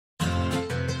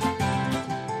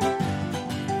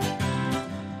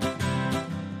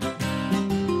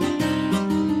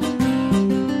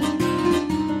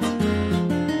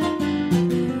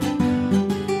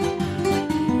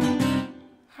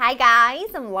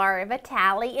Laura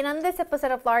Vitale, and on this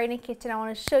episode of Laura in the Kitchen, I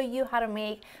want to show you how to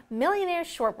make Millionaire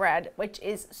Shortbread, which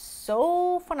is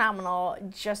so phenomenal.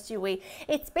 Just you wait.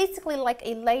 It's basically like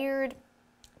a layered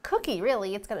cookie,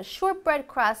 really. It's got a shortbread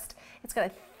crust, it's got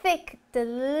a thick,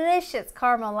 delicious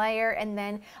caramel layer, and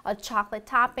then a chocolate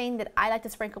topping that I like to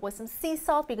sprinkle with some sea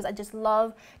salt because I just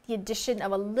love the addition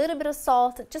of a little bit of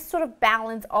salt to just sort of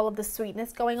balance all of the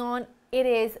sweetness going on. It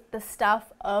is the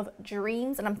stuff of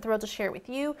dreams, and I'm thrilled to share it with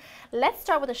you. Let's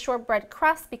start with a shortbread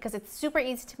crust because it's super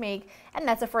easy to make, and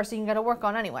that's the first thing you got to work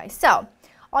on anyway. So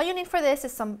all you need for this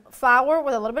is some flour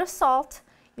with a little bit of salt.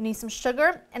 You need some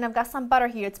sugar, and I've got some butter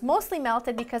here. It's mostly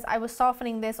melted because I was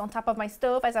softening this on top of my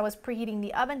stove as I was preheating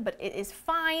the oven, but it is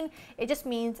fine. It just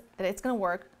means that it's going to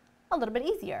work a little bit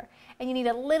easier. And you need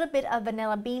a little bit of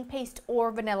vanilla bean paste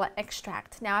or vanilla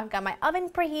extract. Now I've got my oven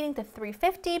preheating to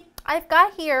 350. I've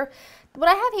got here, what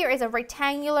I have here is a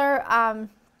rectangular,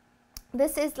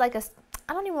 this is like a,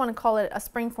 I don't even want to call it a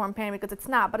springform pan because it's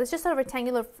not, but it's just a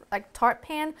rectangular like tart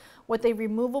pan with a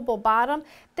removable bottom.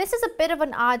 This is a bit of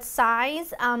an odd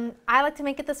size. I like to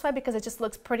make it this way because it just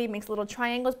looks pretty, makes little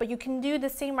triangles, but you can do the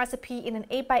same recipe in an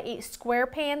 8x8 square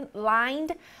pan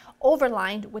lined,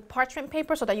 overlined with parchment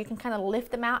paper so that you can kind of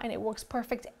lift them out, and it works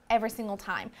perfect every single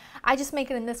time. I just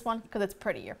make it in this one because it's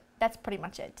prettier. That's pretty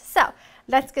much it. So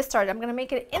let's get started. I'm going to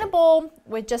make it in a bowl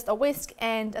with just a whisk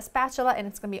and a spatula, and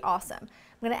it's going to be awesome.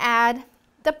 I'm going to add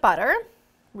the butter,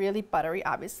 really buttery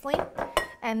obviously,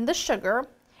 and the sugar. And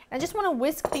I just want to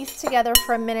whisk these together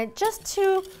for a minute just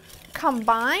to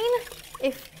combine.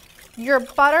 If your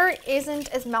butter isn't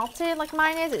as melted like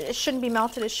mine is, it shouldn't be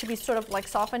melted, it should be sort of like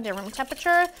softened at room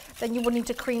temperature, then you would need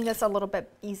to cream this a little bit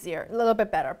easier, a little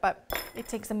bit better, but it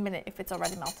takes a minute if it's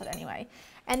already melted anyway.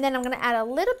 And then I'm going to add a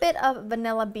little bit of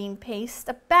vanilla bean paste,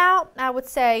 about, I would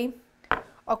say,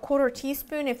 a quarter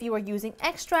teaspoon. If you are using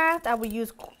extract, I would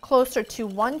use closer to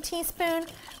 1 teaspoon,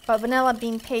 but vanilla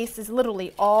bean paste is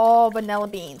literally all vanilla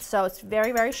beans, so it's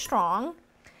very, very strong.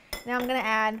 Now I'm going to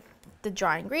add the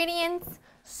dry ingredients,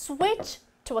 switch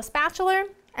to a spatula,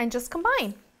 and just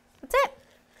combine. That's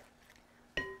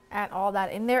it. Add all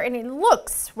that in there, and it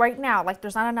looks right now like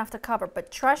there's not enough to cover,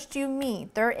 but trust you me,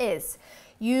 there is.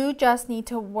 You just need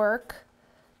to work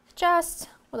just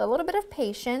with a little bit of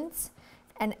patience,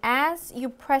 and as you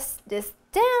press this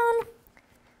down,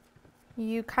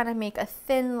 you kind of make a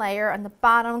thin layer on the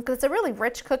bottom because it's a really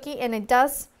rich cookie, and it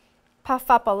does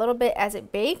puff up a little bit as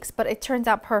it bakes, but it turns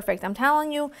out perfect. I'm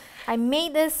telling you, I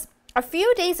made this a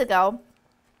few days ago.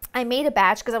 I made a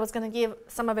batch because I was going to give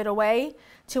some of it away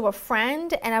to a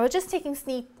friend, and I was just taking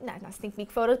not sneak peek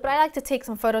photos, but I like to take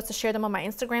some photos to share them on my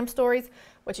Instagram stories,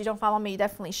 which you don't follow me, you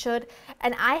definitely should.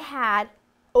 And I had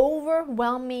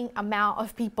overwhelming amount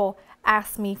of people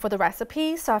ask me for the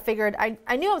recipe, so I figured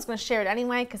I knew I was going to share it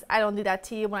anyway because I don't do that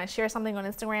to you. When I share something on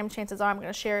Instagram, chances are I'm going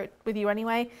to share it with you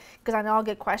anyway because I know I'll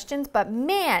get questions. But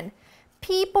man,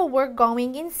 people were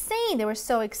going insane. They were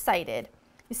so excited.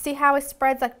 You see how it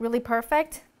spreads like really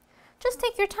perfect? Just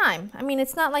take your time. I mean,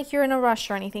 it's not like you're in a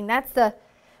rush or anything. That's the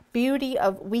beauty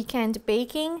of weekend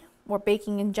baking, or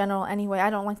baking in general anyway. I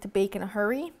don't like to bake in a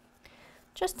hurry.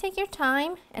 Just take your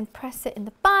time and press it in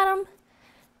the bottom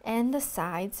and the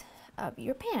sides of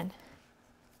your pan.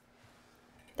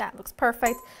 That looks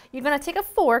perfect. You're going to take a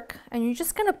fork and you're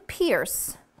just going to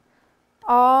pierce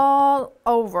all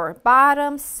over,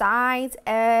 bottom, sides,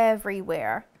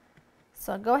 everywhere.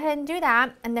 So go ahead and do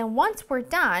that, and then once we're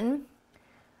done,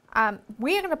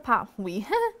 we're going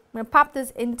to pop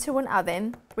this into an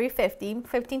oven, 350,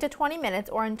 15 to 20 minutes,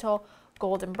 or until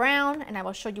golden brown, and I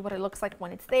will show you what it looks like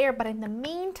when it's there. But in the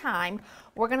meantime,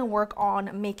 we're going to work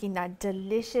on making that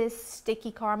delicious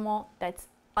sticky caramel that's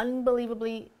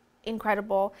unbelievably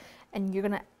incredible, and you're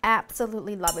going to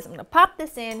absolutely love it. So I'm going to pop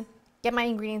this in, get my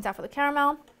ingredients out for the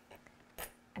caramel,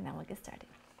 and then we'll get started.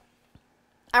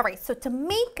 All right, so to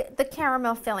make the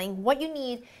caramel filling, what you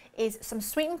need is some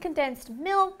sweetened condensed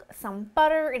milk, some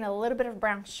butter, and a little bit of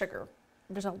brown sugar.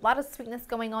 There's a lot of sweetness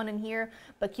going on in here,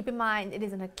 but keep in mind it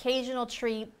is an occasional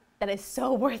treat that is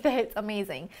so worth it. It's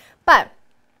amazing. But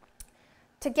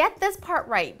to get this part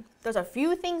right, there's a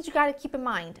few things you got to keep in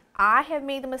mind. I have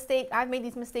made the mistake. I've made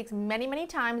these mistakes many, many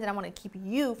times, and I want to keep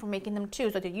you from making them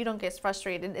too, so that you don't get as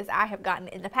frustrated as I have gotten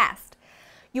in the past.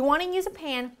 You want to use a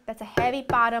pan that's a heavy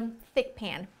bottom, thick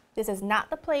pan. This is not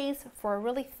the place for a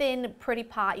really thin, pretty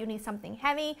pot. You need something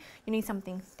heavy, you need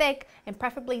something thick, and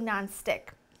preferably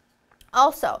non-stick.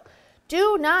 Also,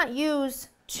 do not use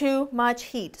too much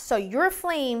heat. So your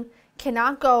flame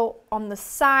cannot go on the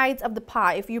sides of the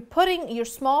pot. If you're putting your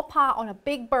small pot on a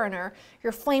big burner,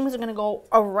 your flames are going to go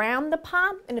around the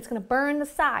pot and it's going to burn the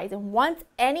sides. And once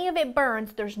any of it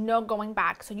burns, there's no going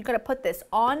back. So you're going to put this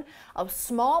on a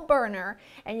small burner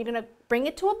and you're going to bring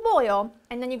it to a boil,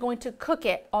 and then you're going to cook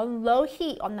it on low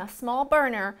heat on that small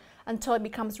burner until it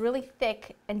becomes really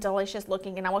thick and delicious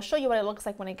looking. And I will show you what it looks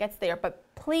like when it gets there, but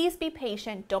please be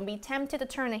patient. Don't be tempted to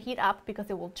turn the heat up because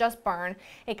it will just burn.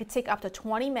 It could take up to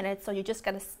 20 minutes, so you just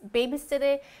gotta babysit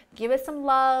it, give it some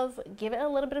love, give it a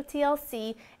little bit of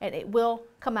TLC, and it will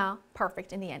come out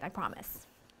perfect in the end, I promise.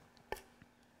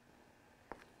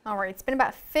 All right, it's been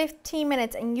about 15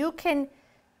 minutes and you can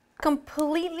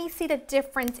completely see the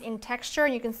difference in texture.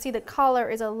 You can see the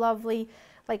color is a lovely,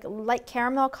 like light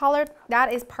caramel color.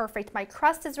 That is perfect. My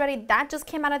crust is ready. That just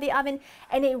came out of the oven,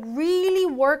 and it really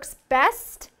works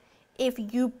best if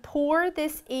you pour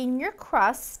this in your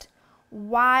crust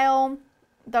while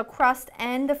the crust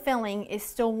and the filling is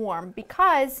still warm,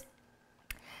 because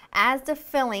as the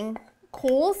filling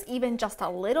cools even just a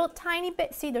little tiny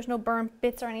bit, see there's no burn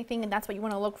bits or anything, and that's what you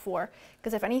want to look for,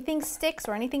 because if anything sticks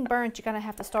or anything burns, you're gonna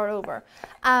have to start over.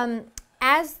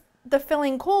 As the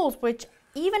filling cools, which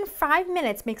even 5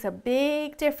 minutes makes a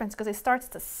big difference, because it starts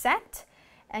to set,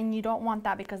 and you don't want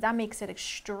that because that makes it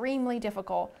extremely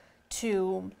difficult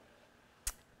to,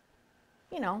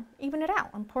 you know, even it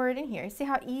out and pour it in here. You see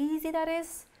how easy that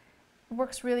is? It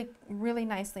works really, really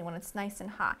nicely when it's nice and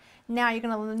hot. Now you're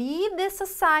gonna leave this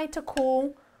aside to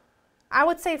cool, I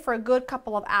would say for a good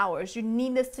couple of hours. You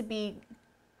need this to be,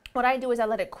 what I do is I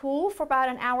let it cool for about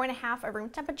an hour and a half at room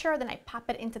temperature, then I pop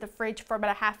it into the fridge for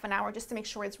about a half an hour just to make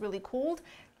sure it's really cooled.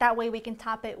 That way we can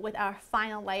top it with our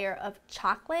final layer of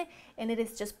chocolate, and it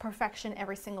is just perfection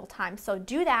every single time. So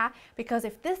do that, because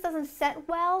if this doesn't set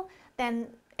well, then,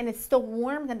 and it's still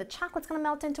warm, then the chocolate's gonna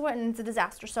melt into it and it's a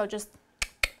disaster. So just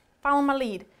follow my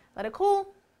lead. Let it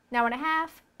cool, an hour and a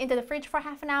half, into the fridge for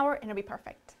half an hour, and it'll be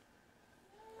perfect.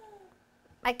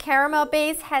 My caramel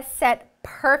base has set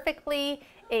perfectly.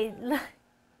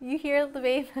 You hear the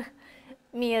babe?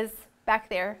 Mia's back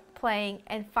there playing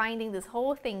and finding this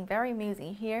whole thing very amusing.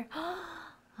 You hear?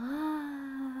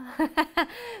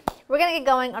 We're gonna get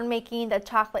going on making the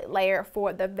chocolate layer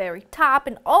for the very top,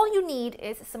 and all you need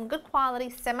is some good quality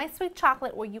semi-sweet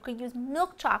chocolate, or you could use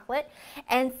milk chocolate,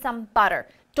 and some butter.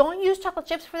 Don't use chocolate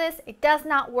chips for this. It does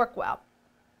not work well.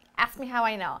 Ask me how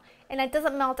I know. And it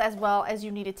doesn't melt as well as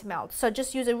you need it to melt. So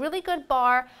just use a really good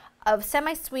bar of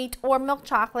semi-sweet or milk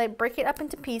chocolate, break it up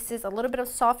into pieces, a little bit of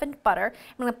softened butter.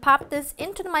 I'm going to pop this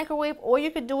into the microwave, or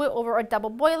you could do it over a double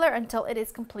boiler until it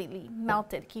is completely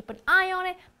melted. Keep an eye on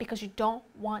it because you don't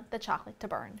want the chocolate to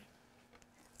burn.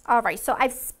 All right, so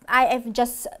I have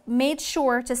just made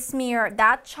sure to smear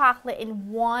that chocolate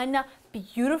in one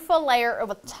beautiful layer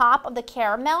over the top of the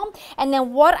caramel, and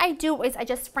then what I do is I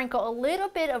just sprinkle a little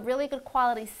bit of really good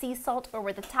quality sea salt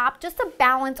over the top just to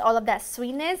balance all of that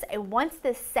sweetness. And once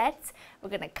this sets, we're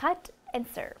gonna cut and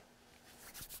serve.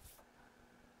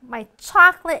 My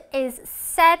chocolate is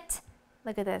set.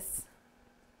 Look at this.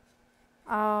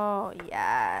 Oh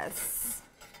yes,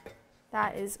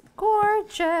 that is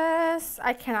gorgeous.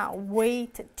 I cannot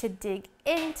wait to dig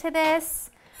into this.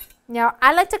 Now,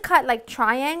 I like to cut like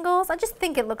triangles. I just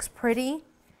think it looks pretty,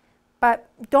 but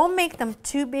don't make them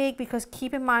too big, because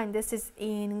keep in mind, this is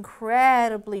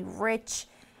incredibly rich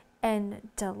and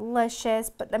delicious.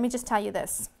 But let me just tell you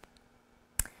this.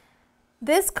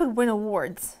 This could win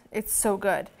awards. It's so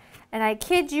good. And I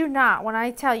kid you not when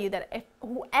I tell you that if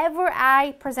whoever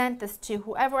I present this to,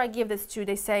 whoever I give this to,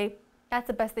 they say, that's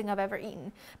the best thing I've ever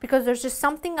eaten. Because there's just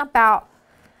something about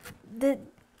the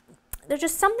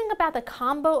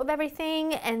combo of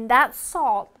everything, and that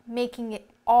salt making it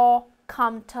all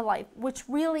come to life, which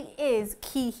really is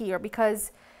key here,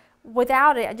 because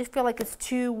without it, I just feel like it's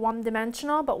too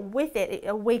one-dimensional, but with it,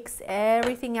 it wakes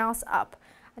everything else up.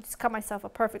 I just cut myself a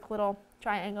perfect little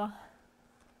triangle.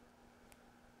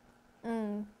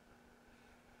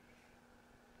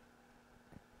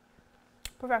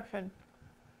 Perfection.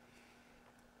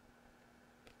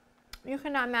 You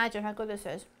cannot imagine how good this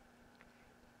is.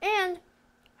 And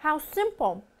how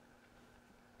simple.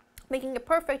 Making it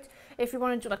perfect if you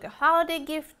want to do like a holiday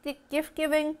gift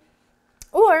giving,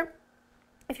 or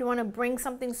if you want to bring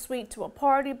something sweet to a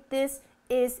party. This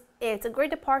is it. It's a great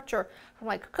departure from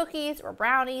like cookies or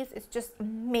brownies. It's just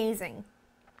amazing.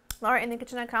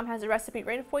 LauraInTheKitchen.com has a recipe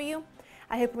ready for you.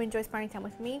 I hope you enjoy spending time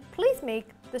with me. Please make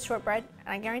the shortbread,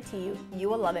 and I guarantee you, you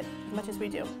will love it as much as we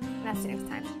do. And I'll see you next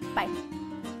time. Bye.